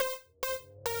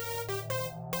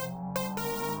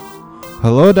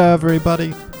Hello to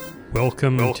everybody.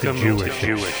 Welcome to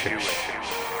Jewish.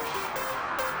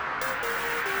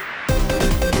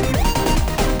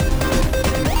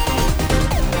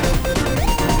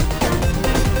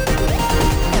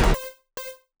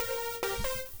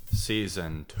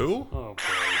 Season 2? Oh boy.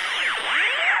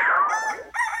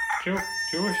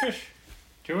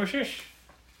 Jewishish?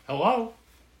 Hello?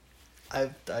 I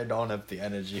don't have the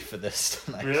energy for this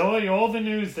tonight. Really? All the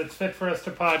news that's fit for us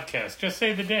to podcast. Just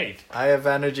say the date. I have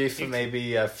energy for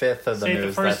maybe a fifth of the Say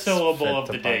news. the first that's syllable fit of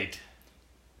to the date.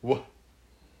 What?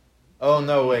 Oh,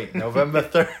 no, wait. November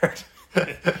 3rd.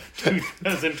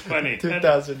 2020.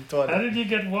 2020. How did you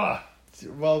get what?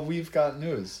 Well, we've got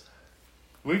news.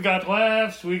 We got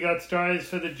laughs, we got stories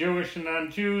for the Jewish and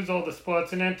non-Jews, all the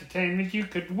sports and entertainment you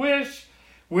could wish.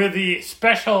 We're the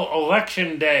special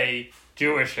election day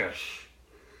Jewishish.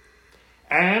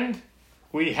 And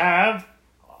we have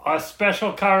a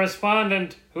special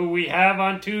correspondent who we have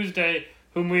on Tuesday,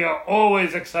 whom we are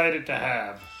always excited to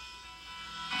have.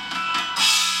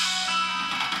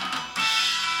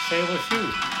 Say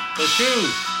Lashooth.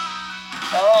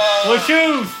 Hello.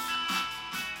 Lashooth!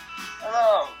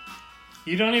 Hello.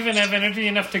 You don't even have energy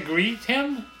enough to greet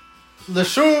him? The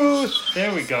shoes!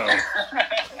 There we go.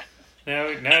 Now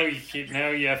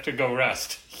you have to go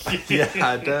rest.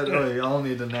 Yeah, we all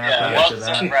need a nap Yeah, after well,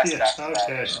 that. some rest after that.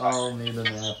 Okay. All need a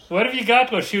nap. What have you got,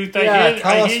 Lashooth? Yeah, I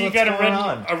tell us hear you what's got going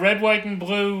on. a red, white, and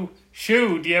blue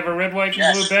shoe. Do you have a red, white, and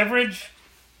Yes. blue beverage?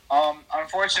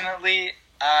 Unfortunately,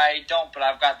 I don't, but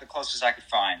I've got the closest I could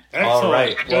find. Excellent. All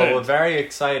right. Good. Well, we're very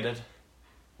excited.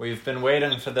 We've been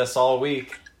waiting for this all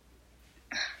week.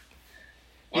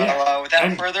 Well, Yeah. without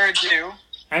And- further ado,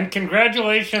 And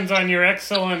congratulations on your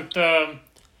excellent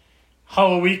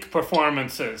Halloween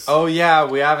performances. Oh, yeah,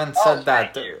 we haven't Oh, said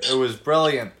that. thank you. It was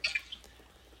brilliant.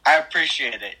 I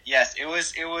appreciate it. Yes, it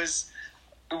was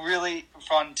really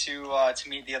fun to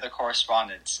meet the other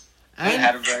correspondents. We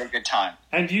had a very good time.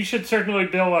 And you should certainly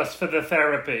bill us for the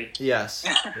therapy. Yes,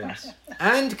 yes.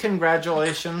 And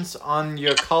congratulations on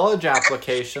your college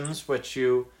applications, which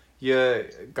you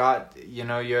got,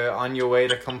 you're on your way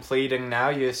to completing now.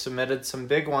 You submitted some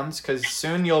big ones, because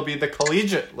soon you'll be the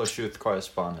collegiate Lashooth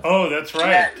correspondent. Oh, that's right.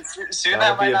 Yeah, soon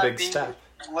That'll that might be a not big be step.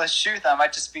 Lashooth. I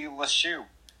might just be Lashoe.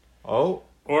 Oh,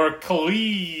 Or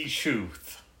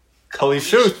Kalishooth.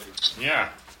 Kalishooth. Yeah.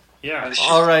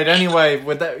 All right, anyway,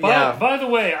 with that, yeah. By the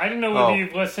way, I don't know whether Oh.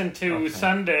 you've listened to Okay.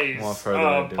 Sunday's More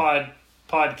further ado.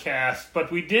 podcast,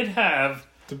 but we did have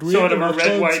Did we sort of a ever red,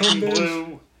 record white, and Sundays?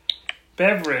 blue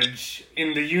beverage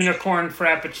in the Unicorn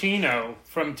Frappuccino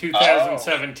from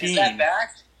 2017. Is that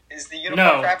back? Is the unicorn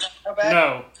No. Frappuccino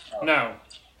back? No.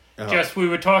 Oh. Just we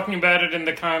were talking about it in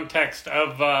the context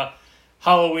of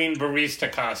Halloween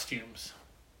barista costumes.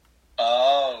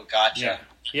 Oh, gotcha.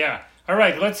 Yeah. All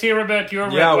right, let's hear about your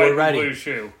Yeah, red, we're white, ready. and blue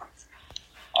shoe.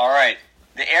 All right.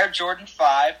 The Air Jordan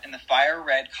 5 in the fire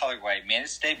red colorway made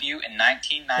its debut in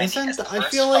 1990 as the I first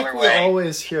feel like we colorway.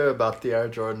 always hear about the Air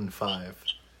Jordan 5.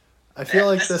 I feel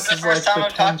like This this is the is first like time the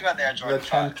I've talked 10th, about the Air Jordan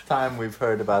 10th time we've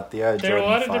heard about the Air There are Jordan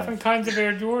a lot of 5. different kinds of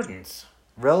Air Jordans.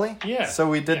 Really? Yeah. So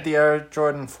we did the Air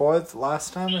Jordan 4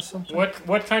 last time or something?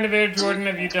 What kind of Air Jordan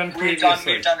have you done We've done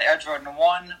previously? the Air Jordan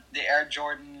 1, the Air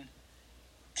Jordan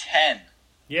 10.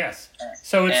 Yes.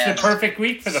 So it's And- the perfect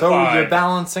week for the So 5. you're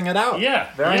balancing it out.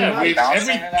 Yeah. Very yeah. nice.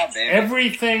 Bouncing it out, baby.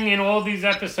 Everything in all these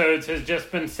episodes has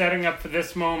just been setting up for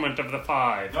this moment of the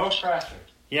 5. No pressure.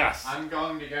 Yes. I'm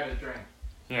going to get a drink.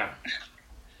 Yeah.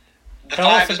 The Tell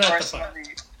us 5 is about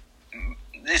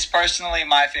the personally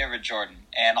my favorite Jordan,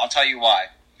 and I'll tell you why.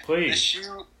 The Please.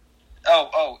 shoe.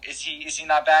 Oh, is he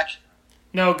not back?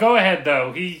 No, go ahead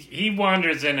though. He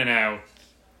wanders in and out.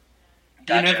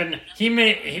 Gotcha.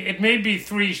 It may be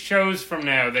 3 shows from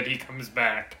now that he comes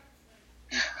back.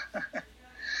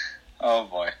 Oh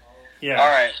boy. Yeah. All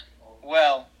right.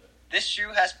 Well, this shoe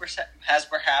has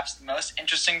perhaps the most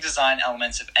interesting design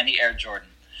elements of any Air Jordan.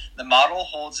 The model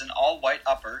holds an all-white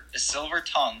upper, a silver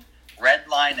tongue, red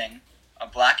lining, a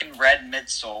black and red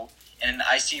midsole, and an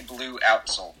icy blue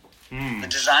outsole. The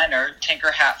designer,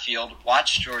 Tinker Hatfield,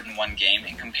 watched Jordan one game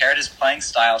and compared his playing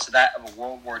style to that of a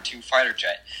World War II fighter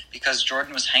jet because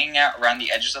Jordan was hanging out around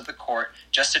the edges of the court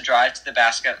just to drive to the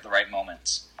basket at the right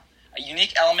moments. A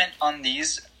unique element on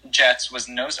these jets was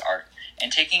nose art, and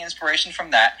taking inspiration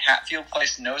from that, Hatfield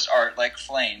placed nose art like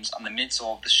flames on the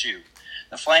midsole of the shoe.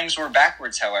 The flames were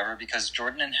backwards, however, because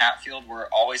Jordan and Hatfield were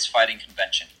always fighting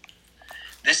convention.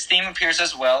 This theme appears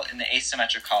as well in the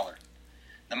asymmetric collar.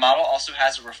 The model also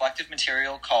has a reflective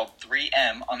material called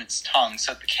 3M on its tongue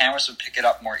so that the cameras would pick it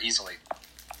up more easily.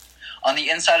 On the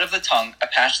inside of the tongue, a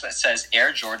patch that says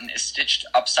Air Jordan is stitched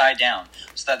upside down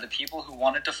so that the people who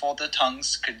wanted to fold the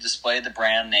tongues could display the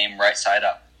brand name right side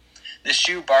up. This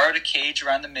shoe borrowed a cage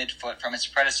around the midfoot from its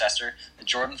predecessor, the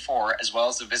Jordan 4, as well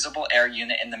as the visible air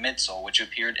unit in the midsole, which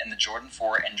appeared in the Jordan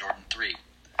 4 and Jordan 3.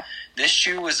 This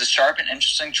shoe was a sharp and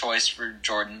interesting choice for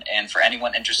Jordan and for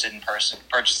anyone interested in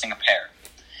purchasing a pair.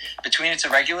 Between its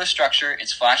irregular structure,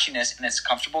 its flashiness, and its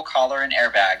comfortable collar and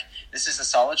airbag, this is a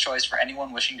solid choice for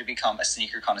anyone wishing to become a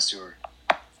sneaker connoisseur.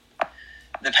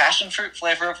 The passion fruit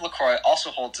flavor of LaCroix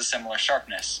also holds a similar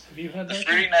sharpness. Have you had The that?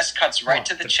 fruitiness cuts right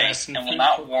to the chase passion and will fruit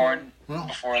not LaCroix? warn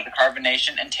before the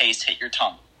carbonation and taste hit your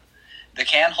tongue. The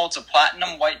can holds a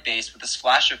platinum white base with a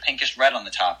splash of pinkish red on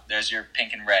the top. There's your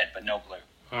pink and red, but no blue.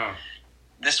 Oh.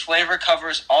 This flavor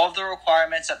covers all of the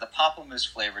requirements that the pamplemousse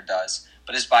flavor does,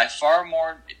 but is by far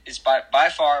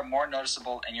more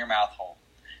noticeable in your mouth hole.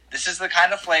 This is the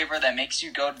kind of flavor that makes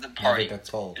you go to the party. It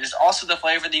is also the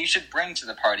flavor that you should bring to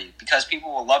the party, because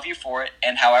people will love you for it,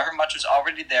 and however much was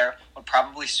already there would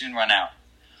probably soon run out.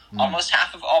 Almost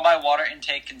half of all my water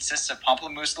intake consists of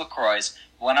pamplemousse LaCroix,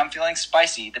 but when I'm feeling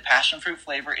spicy, the passion fruit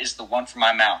flavor is the one for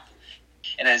my mouth.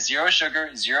 It has 0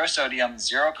 sugar, 0 sodium,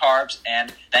 0 carbs,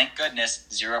 and, thank goodness,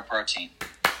 0 protein.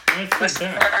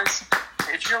 Listen, partners,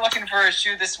 if you're looking for a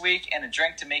shoe this week and a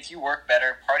drink to make you work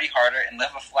better, party harder, and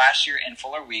live a flashier and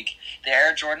fuller week, the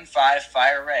Air Jordan 5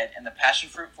 Fire Red and the passion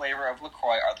fruit flavor of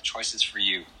LaCroix are the choices for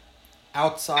you.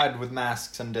 Outside with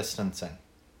masks and distancing.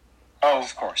 Oh,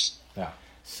 of course. Yeah.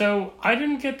 So, I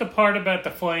didn't get the part about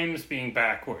the flames being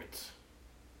backwards.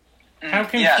 How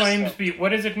can flames be... What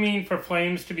does it mean for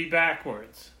flames to be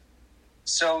backwards?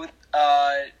 So,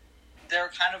 they're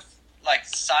kind of like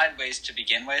sideways to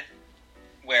begin with,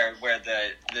 where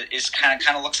the is kind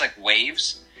of looks like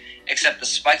waves, except the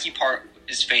spiky part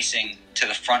is facing to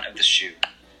the front of the shoe.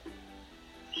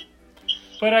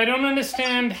 But I don't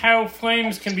understand how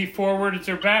flames can be forwards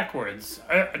or backwards.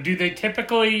 Do they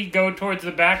typically go towards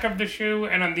the back of the shoe,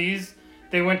 and on these,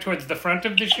 they went towards the front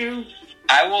of the shoe?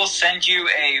 I will send you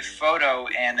a photo,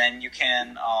 and then you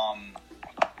can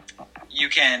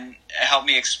help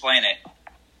me explain it.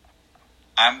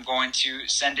 I'm going to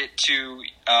send it to.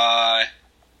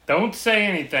 Don't say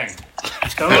anything.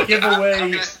 Don't give away.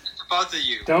 I'm going to send it to both of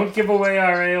you. Don't give away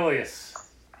our alias.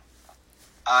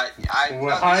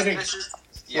 We're hiding.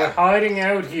 Yeah. We're hiding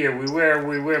out here. We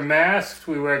wear masks.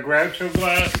 We wear Groucho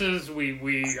glasses.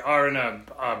 We are in a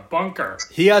bunker.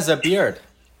 He has a beard.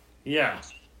 Yeah,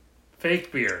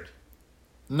 fake beard.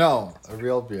 No, a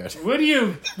real beard. What are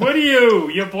you?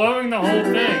 You're blowing the whole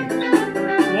thing.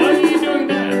 Why are you doing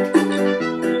that?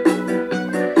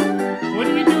 What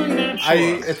are you doing that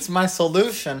for? It's my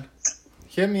solution.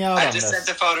 Hear me out on this. I just sent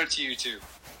the photo to you too.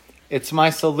 It's my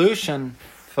solution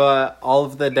for all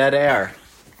of the dead air.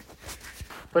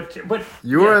 But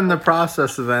You were in the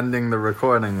process of ending the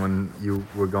recording when you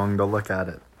were going to look at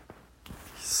it.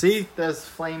 See, there's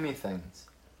flamey things.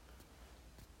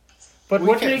 But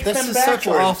what makes them backwards? Such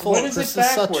awful. What is this it is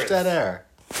backwards? such dead air.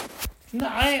 No,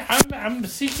 I'm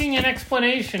seeking an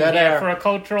explanation Dead here air. for a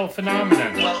cultural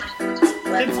phenomenon. Well,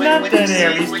 It's not dead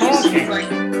air. He's talking.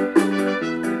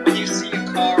 When you see a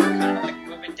car kind of like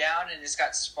moving down and it's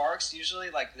got sparks, usually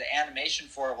like the animation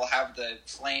for it will have the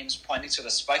flames pointing, so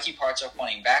the spiky parts are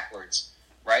pointing backwards,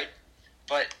 right?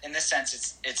 But in this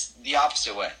sense, it's the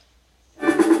opposite way.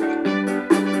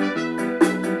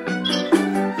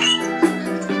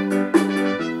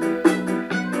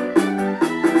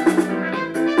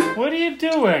 What are you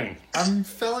doing? I'm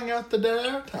filling out the dead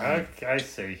air time. Okay, I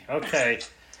see. Okay.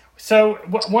 So,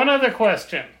 one other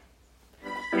question.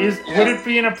 Would it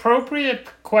be appropriate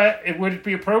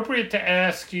to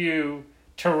ask you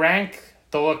to rank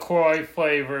the LaCroix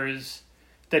flavors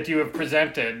that you have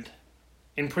presented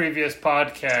in previous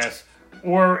podcasts,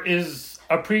 or is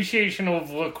appreciation of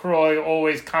LaCroix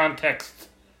always context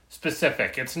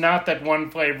specific? It's not that one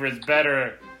flavor is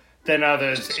better than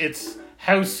others, it's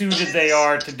how suited they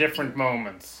are to different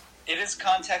moments. It is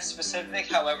context specific,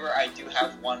 however, I do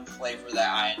have one flavor that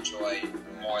I enjoy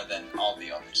more than all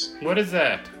the others. What is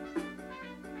that?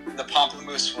 The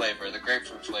pamplemousse flavor, the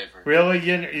grapefruit flavor. Really?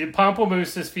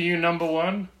 Pamplemousse is for you number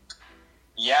one?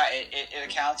 Yeah, it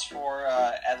accounts for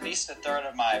at least a third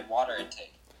of my water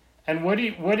intake. And what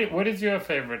is your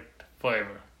favorite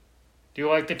flavor? Do you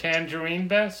like the tangerine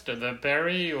best, or the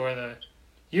berry, or the...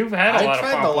 You've had a lot of pamplemousse.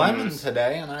 I tried the lemon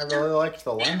today, and I really liked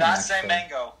the lemon. Not say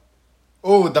mango.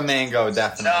 Oh, the mango,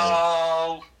 definitely.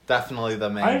 No. Definitely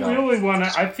the mango.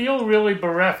 I feel really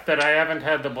bereft that I haven't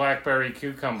had the blackberry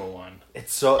cucumber one.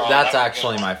 It's so. That's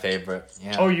actually my favorite.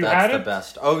 Yeah, oh, you that's had the it?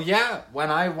 best. Oh yeah, when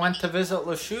I went to visit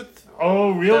Lachute. Oh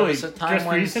really? There was a time Just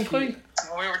when recently?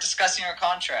 when we were discussing our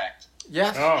contract.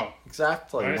 Yes, Oh,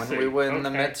 exactly. I When see. we were in the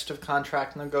Okay. midst of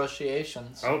contract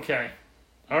negotiations. okay.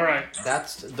 All right.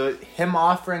 That's him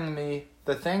offering me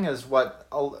the thing is what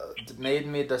made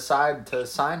me decide to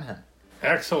sign him.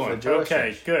 Excellent. For Jewish Okay,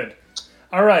 age. good.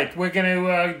 All right, we're going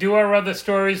to do our other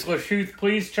stories. Lashuth,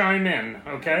 please chime in,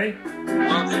 okay?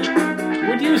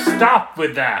 Would you stop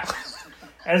with that?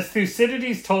 As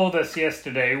Thucydides told us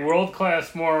yesterday,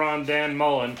 world-class moron Dan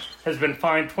Mullen has been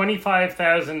fined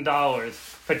 $25,000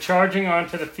 for charging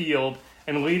onto the field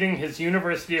and leading his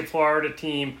University of Florida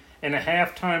team in a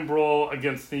halftime brawl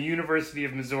against the University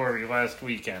of Missouri last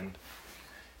weekend.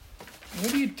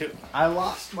 What do you do? I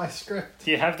lost my script.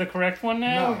 Do you have the correct one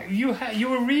now? No. You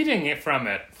were reading it from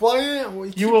it. Why?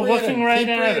 You were looking right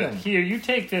at it. Here, you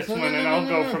take this No, one no, and no, I'll no,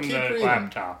 go no, from keep the reading.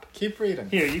 laptop. Keep reading.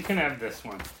 Here, you can have this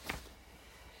one.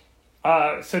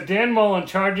 So Dan Mullen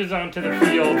charges onto the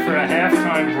field for a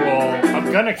halftime brawl.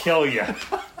 I'm gonna kill you.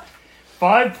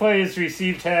 5 players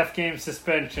received half-game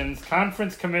suspensions.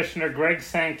 Conference Commissioner Greg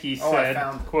Sankey said,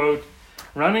 quote,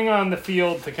 running on the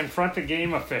field to confront a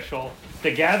game official,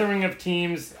 the gathering of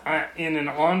teams in an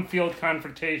on-field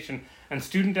confrontation, and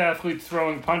student-athletes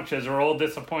throwing punches are all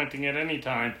disappointing at any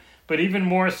time, but even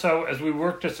more so as we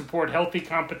work to support healthy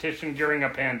competition during a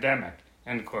pandemic,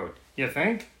 end quote. You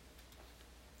think?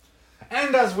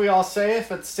 And as we all say,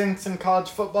 if it stinks in college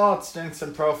football, it stinks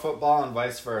in pro football and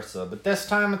vice versa. But this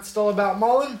time it's still about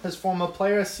Mullen. His former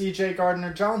player, C.J.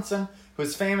 Gardner-Johnson,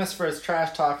 who's famous for his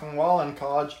trash-talking while in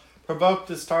college, provoked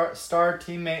his star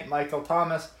teammate Michael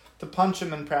Thomas to punch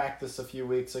him in practice a few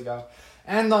weeks ago.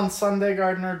 And on Sunday,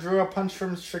 Gardner drew a punch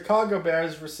from Chicago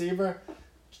Bears receiver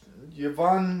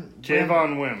Javon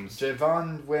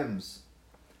Wims,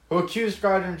 who accused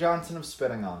Gardner-Johnson of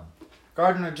spitting on him.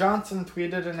 Gardner-Johnson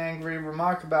tweeted an angry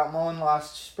remark about Mullen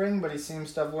last spring, but he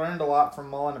seems to have learned a lot from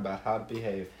Mullen about how to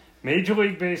behave. Major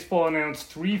League Baseball announced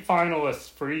 3 finalists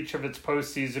for each of its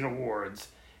postseason awards,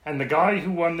 and the guy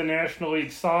who won the National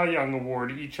League Cy Young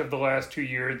Award each of the last 2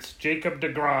 years, Jacob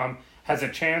deGrom, has a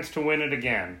chance to win it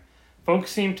again.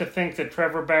 Folks seem to think that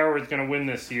Trevor Bauer is going to win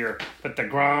this year, but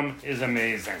deGrom is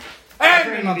amazing. And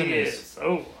another He news. is.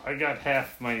 Oh, I got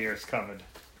half my ears covered.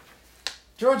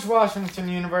 George Washington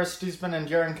University's been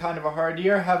enduring kind of a hard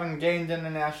year, having gained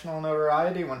international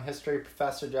notoriety when history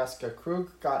professor Jessica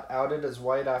Krug got outed as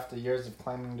white after years of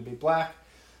claiming to be black.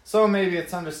 So maybe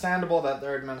it's understandable that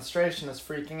their administration is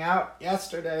freaking out.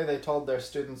 Yesterday, they told their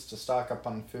students to stock up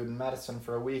on food and medicine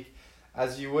for a week,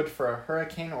 as you would for a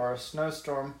hurricane or a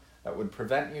snowstorm that would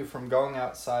prevent you from going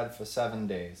outside for 7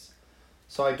 days.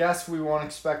 So I guess we won't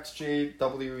expect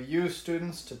GWU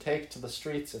students to take to the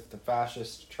streets if the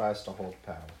fascist tries to hold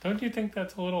power. Don't you think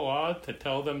that's a little odd to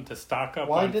tell them to stock up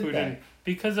Why on did food? they?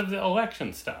 Because of the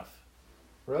election stuff.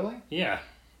 Really? Yeah.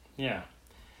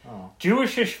 Oh.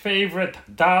 Jewishish favorite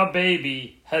Da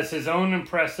Baby has his own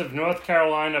impressive North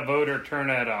Carolina voter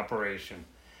turnout operation.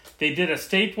 They did a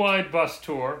statewide bus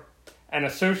tour and a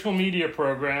social media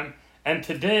program, and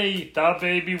today Da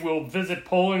Baby will visit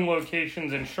polling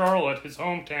locations in Charlotte, his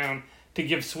hometown, to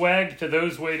give swag to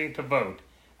those waiting to vote.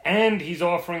 And he's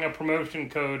offering a promotion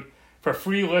code for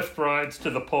free Lyft rides to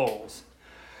the polls.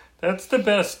 That's the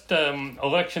best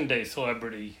election day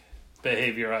celebrity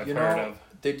behavior I've heard of.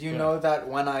 Did you know that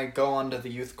when I go onto the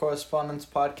Youth Correspondence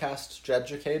podcast,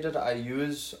 Jeducated, I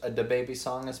use a DaBaby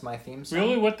song as my theme song?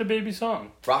 Really? What the baby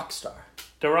song? Rockstar.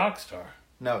 The Rockstar.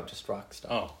 No, just Rockstar.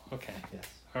 Oh, okay. Yes.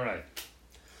 All right.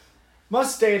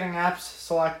 Most dating apps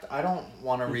select... I don't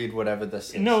want to read whatever this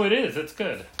is. No, it is. It's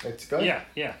good. It's good?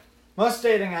 Yeah. Most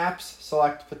dating apps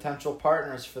select potential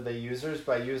partners for their users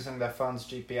by using their phone's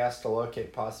GPS to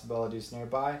locate possibilities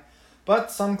nearby.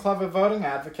 But some clever voting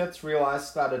advocates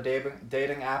realized that a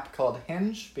dating app called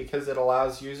Hinge, because it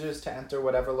allows users to enter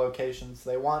whatever locations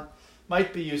they want,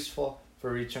 might be useful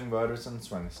for reaching voters in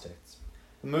swing states.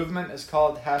 The movement is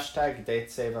called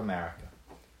 #DateSaveAmerica.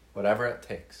 Whatever it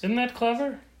takes. Isn't that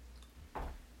clever?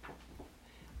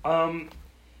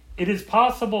 It is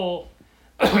possible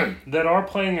that our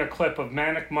playing a clip of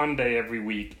Manic Monday every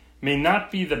week may not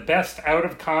be the best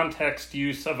out-of-context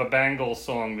use of a Bangles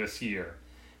song this year.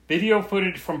 Video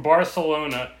footage from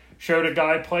Barcelona showed a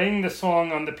guy playing the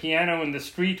song on the piano in the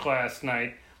street last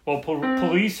night while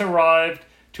police arrived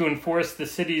to enforce the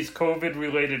city's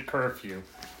COVID-related curfew.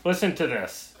 Listen to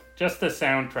this. Just the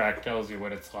soundtrack tells you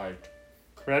what it's like.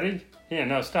 Ready? Yeah,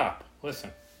 no, stop.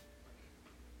 Listen.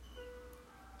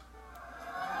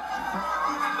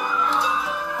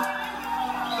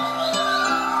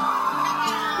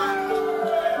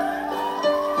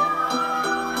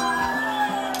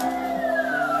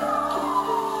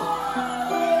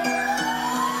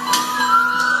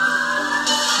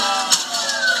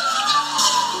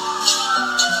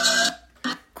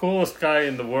 coolest guy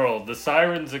in the world. The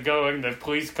sirens are going, the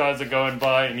police cars are going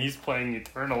by, and he's playing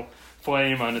Eternal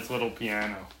Flame on his little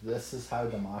piano. This is how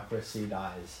democracy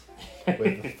dies.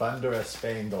 With thunderous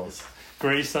spangles.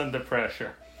 Grace under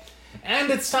pressure. And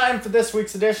it's time for this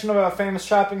week's edition of our famous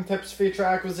shopping tips feature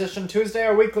Acquisition Tuesday,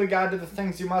 our weekly guide to the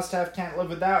things you must have, can't live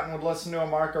without, and would listen to a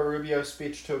Marco Rubio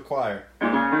speech to acquire.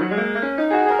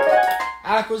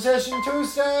 Acquisition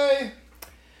Tuesday!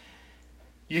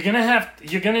 You're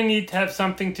gonna need to have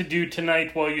something to do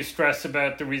tonight while you stress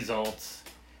about the results.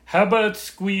 How about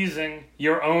squeezing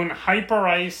your own Hyper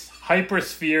Ice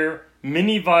Hypersphere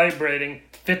mini vibrating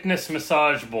fitness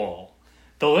massage ball?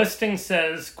 The listing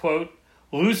says, quote,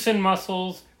 loosen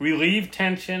muscles, relieve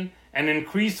tension, and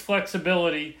increase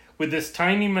flexibility with this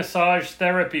tiny massage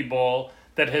therapy ball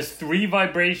that has 3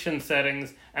 vibration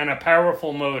settings and a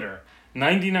powerful motor.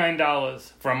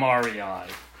 $99 from REI.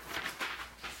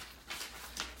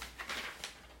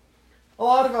 A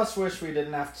lot of us wish we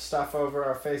didn't have to stuff over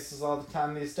our faces all the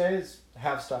time these days.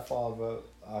 Have stuff all over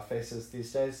our faces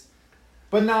these days.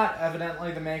 But not,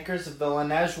 evidently, the makers of the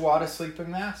Laneige Water Sleeping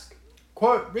Mask.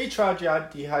 Quote, recharge your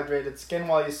dehydrated skin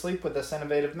while you sleep with this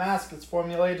innovative mask that's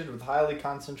formulated with highly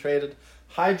concentrated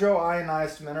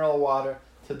hydroionized mineral water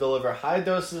to deliver high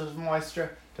doses of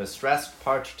moisture to stressed,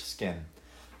 parched skin.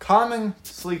 Calming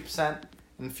sleep scent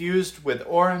infused with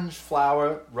orange,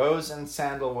 flower, rose, and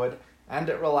sandalwood, and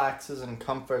it relaxes and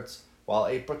comforts, while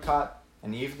apricot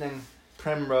and evening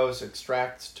primrose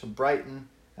extracts to brighten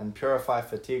and purify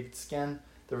fatigued skin.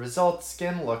 The result,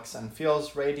 skin looks and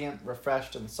feels radiant,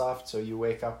 refreshed, and soft, so you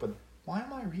wake up with, why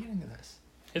am I reading this?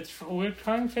 We're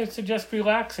trying to suggest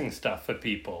relaxing stuff for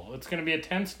people. It's going to be a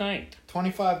tense night.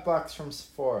 $25 from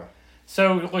Sephora.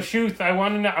 So, Lashuth, I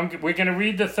want to know, we're going to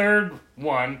read the third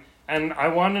one, and I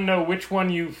want to know which one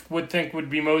you would think would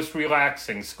be most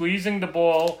relaxing. Squeezing the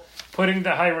ball, putting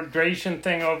the hydration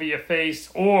thing over your face,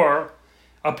 or,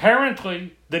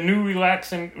 apparently, the new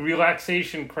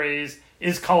relaxation craze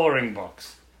is coloring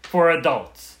books for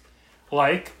adults.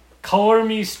 Like Color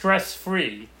Me Stress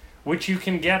Free, which you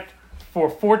can get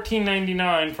for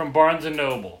 $14.99 from Barnes &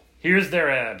 Noble. Here's their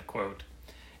ad, quote,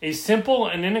 a simple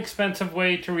and inexpensive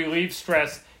way to relieve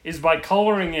stress is by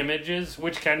coloring images,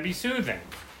 which can be soothing.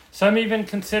 Some even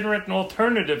consider it an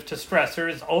alternative to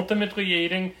stressors, ultimately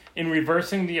aiding in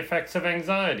reversing the effects of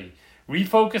anxiety.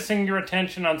 Refocusing your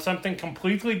attention on something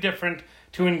completely different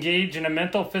to engage in a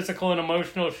mental, physical, and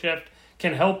emotional shift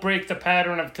can help break the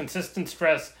pattern of consistent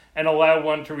stress and allow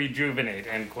one to rejuvenate,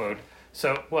 end quote.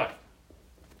 So, what?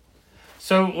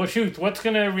 So, Lashuth, what's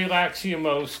going to relax you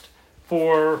most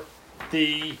for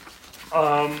the,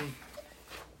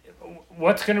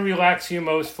 what's going to relax you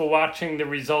most for watching the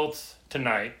results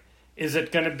tonight? Is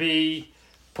it going to be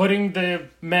putting the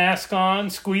mask on,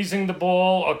 squeezing the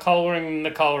ball, or coloring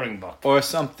the coloring book? Or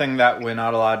something that we're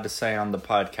not allowed to say on the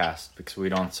podcast because we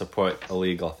don't support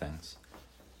illegal things.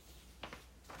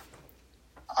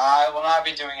 I will not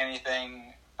be doing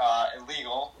anything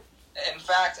illegal. In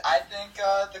fact, I think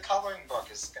the coloring book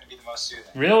is going to be the most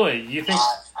soothing. Really? You think?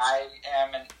 I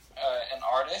am an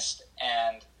artist,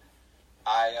 and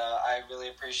I really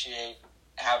appreciate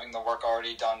having the work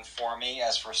already done for me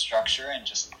as for structure and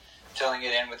just filling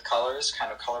it in with colors,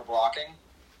 kind of color blocking.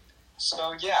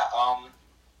 So yeah, I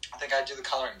think I'd do the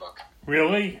coloring book.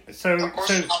 Really? So, of course,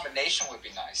 the combination would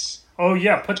be nice. Oh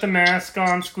yeah, put the mask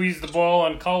on, squeeze the ball,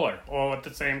 and color all at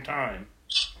the same time.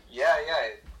 Yeah.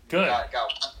 Good.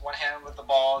 Got one hand with the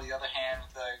ball, the other hand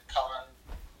with the coloring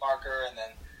marker, and then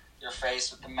your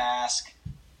face with the mask.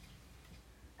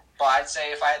 But I'd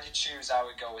say if I had to choose, I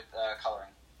would go with coloring.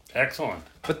 Excellent.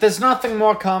 But there's nothing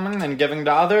more common than giving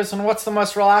to others, and what's the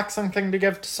most relaxing thing to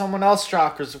give to someone else?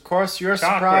 Chakras, of course.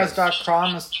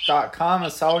 YourSurprise.com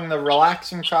is selling the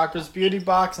Relaxing Chakras Beauty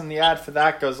Box, and the ad for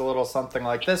that goes a little something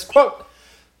like this. Quote,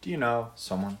 do you know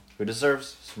someone who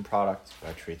deserves some products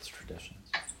by treats traditions?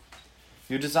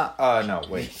 You design... no,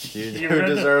 wait. You who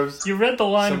deserves... You read the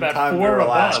line about 4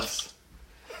 above.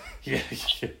 Yeah.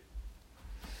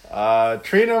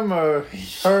 Treat him or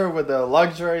her with a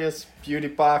luxurious beauty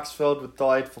box filled with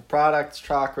delightful products,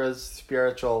 chakras,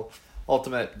 spiritual,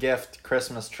 ultimate gift,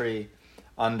 Christmas tree,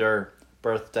 under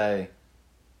birthday,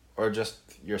 or just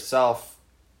yourself,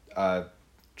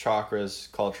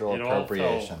 chakras, cultural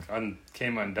appropriation.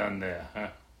 Came undone there, huh?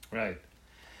 Right.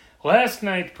 Last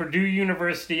night, Purdue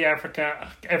University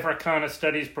Africana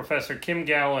Studies professor Kim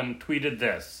Gallen tweeted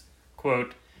this,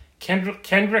 quote,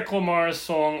 Kendrick Lamar's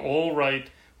song All Right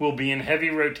will be in heavy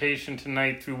rotation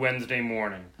tonight through Wednesday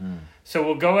morning. So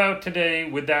we'll go out today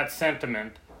with that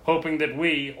sentiment, hoping that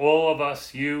we, all of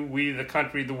us, you, we, the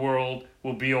country, the world,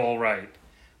 will be all right.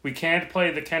 We can't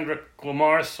play the Kendrick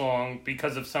Lamar song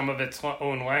because of some of its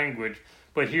own language,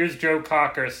 but here's Joe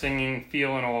Cocker singing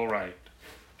Feelin' All Right.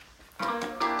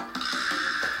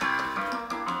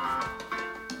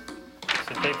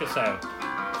 So take us out.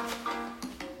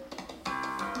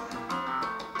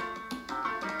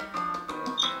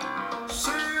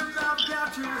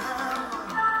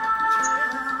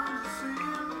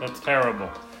 That's terrible.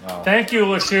 Oh. Thank you,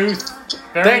 Lachute.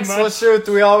 Thanks, much. Lachute.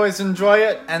 We always enjoy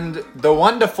it. And the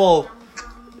wonderful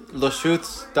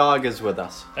Lachute's dog is with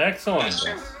us. Excellent.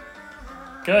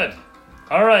 Good.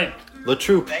 All right.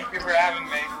 Latroop. Thank you for having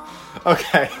me.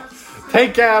 Okay.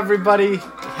 Take care, everybody.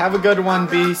 Have a good one.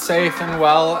 Be safe and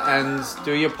well, and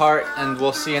do your part. And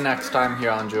we'll see you next time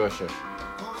here on Jewishish.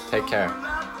 Take care.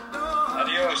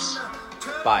 Adios.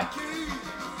 Bye.